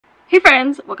Hey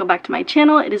friends, welcome back to my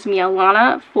channel. It is me,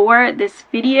 Alana. For this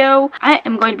video, I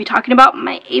am going to be talking about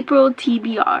my April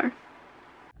TBR.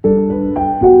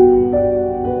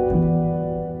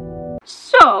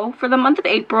 So, for the month of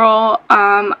April,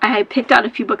 I picked out a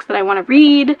few books that I want to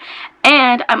read,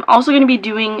 and I'm also going to be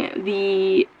doing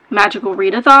the magical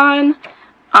readathon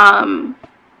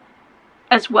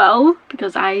as well,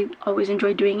 because I always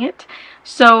enjoy doing it.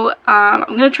 So, I'm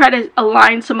going to try to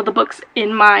align some of the books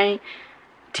in my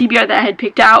TBR that I had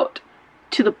picked out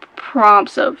to the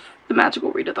prompts of the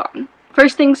magical readathon.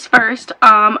 First things first,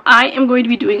 I am going to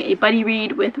be doing a buddy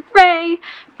read with Ray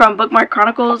from Bookmark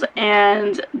Chronicles,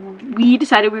 and we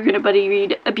decided we were going to buddy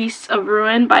read A Beasts of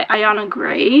Ruin by Ayana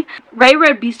Gray. Ray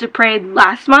read Beast of Prey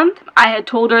last month. I had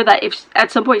told her that if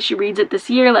at some point she reads it this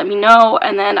year, let me know,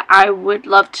 and then I would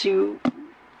love to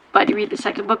buddy read the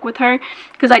second book with her,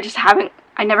 because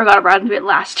I never got around to it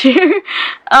last year,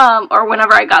 or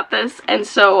whenever I got this, and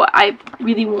so I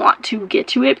really want to get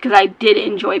to it because I did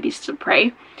enjoy Beasts of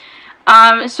Prey.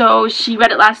 So she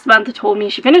read it last month and told me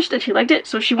she finished it, she liked it,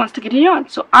 so she wants to continue on.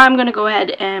 So I'm going to go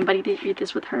ahead and buddy read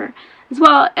this with her as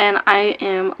well, and I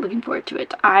am looking forward to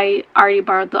it. I already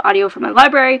borrowed the audio from my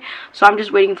library, so I'm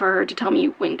just waiting for her to tell me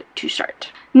when to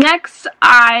start. Next,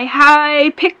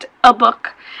 I picked a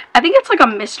book. I think it's like a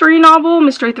mystery novel,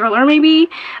 mystery thriller maybe.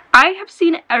 I have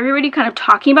seen everybody kind of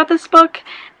talking about this book,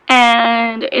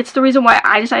 and it's the reason why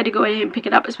I decided to go ahead and pick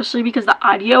it up, especially because the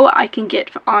audio I can get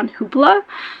on Hoopla.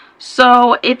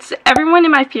 So it's Everyone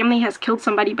in My Family Has Killed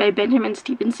Somebody by Benjamin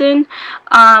Stevenson.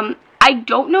 I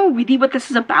don't know really what this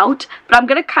is about, but I'm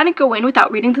going to kind of go in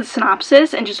without reading the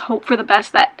synopsis and just hope for the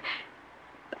best that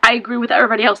I agree with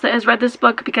everybody else that has read this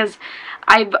book, because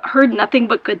I've heard nothing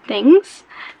but good things,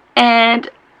 and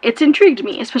it's intrigued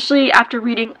me, especially after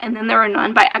reading And Then There Were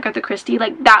None by Agatha Christie.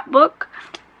 Like, that book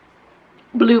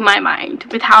blew my mind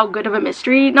with how good of a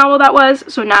mystery novel that was.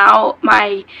 So now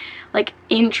my like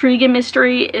intrigue and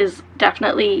mystery is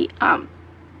definitely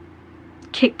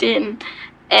kicked in,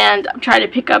 and I'm trying to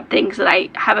pick up things that I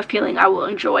have a feeling I will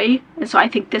enjoy, and so I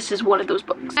think this is one of those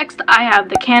books. Next, I have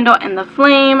The Candle and the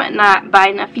Flame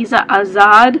by Nafisa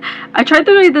Azad. I tried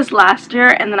to read this last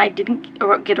year, and then I didn't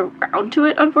get around to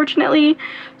it, unfortunately,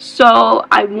 so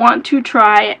I want to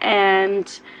try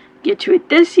and get to it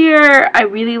this year. I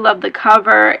really love the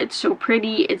cover. It's so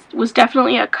pretty. It was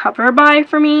definitely a cover buy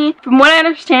for me. From what I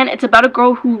understand, it's about a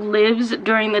girl who lives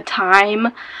during the time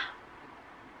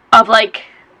of like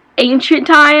ancient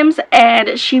times,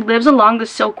 and she lives along the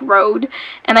Silk Road,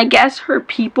 and I guess her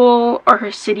people or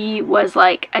her city was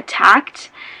like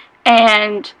attacked,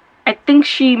 and I think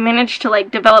she managed to like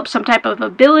develop some type of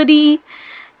ability,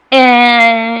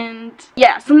 and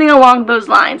yeah, something along those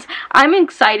lines. I'm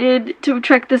excited to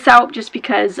check this out just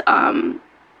because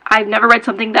I've never read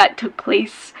something that took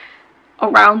place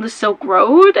around the Silk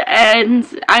Road,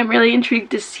 and I'm really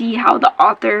intrigued to see how the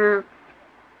author,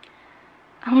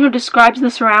 I don't know, describes the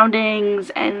surroundings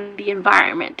and the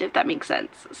environment, if that makes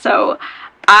sense. So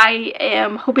I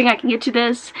am hoping I can get to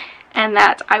this and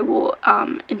that I will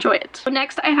enjoy it. So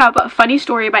next, I have A Funny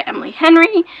Story by Emily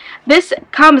Henry. This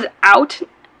comes out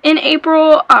in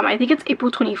April. I think it's April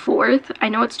 24th. I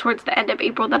know it's towards the end of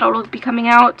April that it'll be coming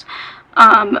out.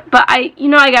 But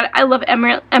I love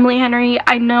Emily Henry.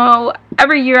 I know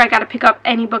every year I gotta pick up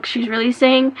any book she's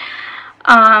releasing.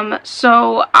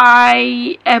 So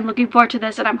I am looking forward to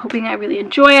this, and I'm hoping I really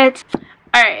enjoy it.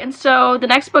 Alright, and so the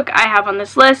next book I have on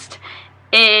this list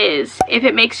is If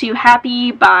It Makes You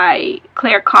Happy by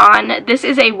Claire Kahn. This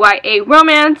is a YA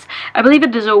romance. I believe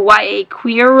it is a YA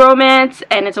queer romance,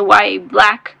 and it's a YA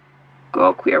black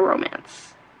girl queer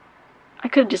romance. I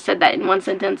could have just said that in one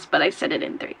sentence, but I said it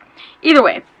in three. Either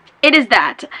way, it is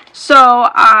that. So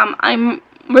I'm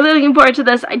really looking forward to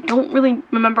this. I don't really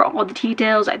remember all the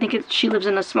details. I think she lives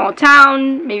in a small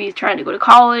town, maybe trying to go to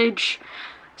college.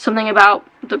 Something about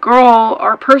the girl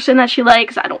or person that she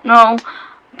likes, I don't know.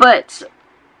 But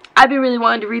I've been really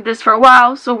wanting to read this for a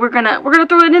while, so we're gonna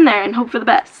throw it in there and hope for the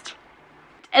best.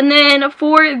 And then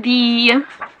for the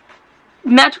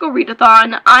magical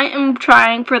readathon, I am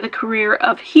trying for The Career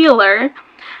of Healer,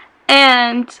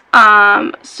 and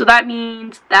so that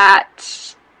means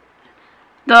that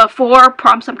the 4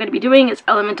 prompts I'm going to be doing is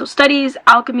Elemental Studies,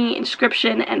 Alchemy,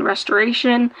 Inscription, and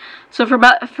Restoration. So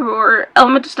for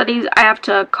Elemental Studies, I have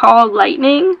to call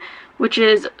lightning, which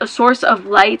is a source of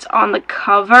light on the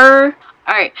cover.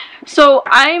 Alright, so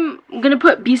I'm going to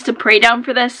put Beast of Prey down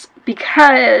for this,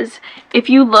 because if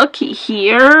you look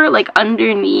here, like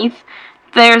underneath,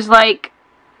 there's like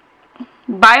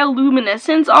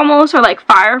bioluminescence almost, or like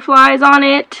fireflies on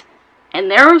it, and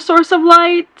they're a source of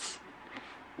light.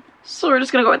 So we're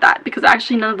just gonna go with that, because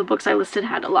actually none of the books I listed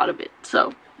had a lot of it.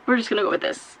 So we're just gonna go with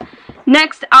this.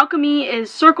 Next, Alchemy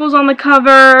is circles on the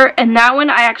cover, and that one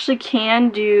I actually can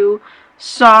do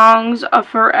Songs of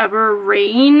Forever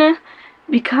Rain,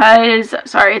 because,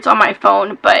 sorry, it's on my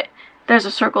phone, but there's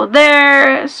a circle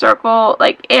there, circle,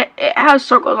 like, it has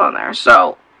circles on there,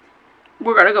 so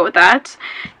we're gonna go with that.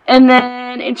 And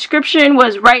then Inscription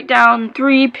was write down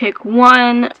 3, pick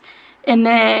 1, and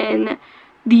then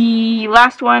the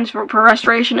last one for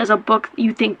Restoration is a book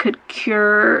you think could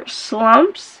cure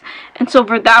slumps. And so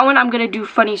for that one, I'm going to do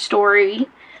Funny Story.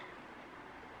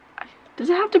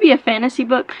 Does it have to be a fantasy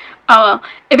book? Oh, well.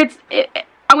 If it's...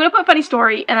 I'm going to put Funny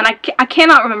Story, and then I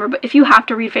cannot remember, but if you have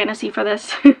to read fantasy for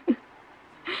this,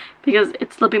 because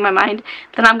it's slipping my mind,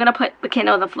 then I'm going to put The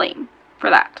Candle and the Flame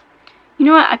for that. You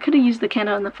know what? I could have used The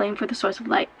Candle and the Flame for The Source of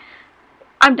Light.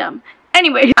 I'm dumb.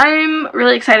 Anyway, I'm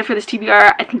really excited for this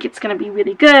TBR. I think it's going to be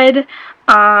really good.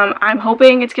 I'm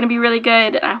hoping it's going to be really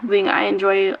good, and I'm hoping I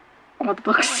enjoy all the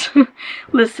books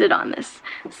listed on this.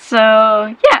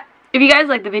 So, yeah. If you guys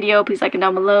like the video, please like it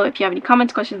down below. If you have any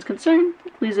comments, questions, concerns,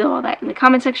 please do all that in the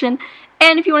comment section.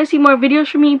 And if you want to see more videos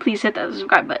from me, please hit that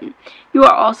subscribe button. You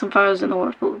are awesome followers in the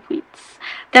world full of tweets.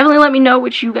 Definitely let me know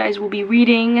what you guys will be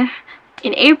reading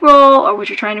in April, or what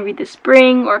you're trying to read this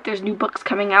spring, or if there's new books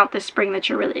coming out this spring that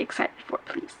you're really excited for,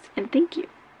 please. And thank you.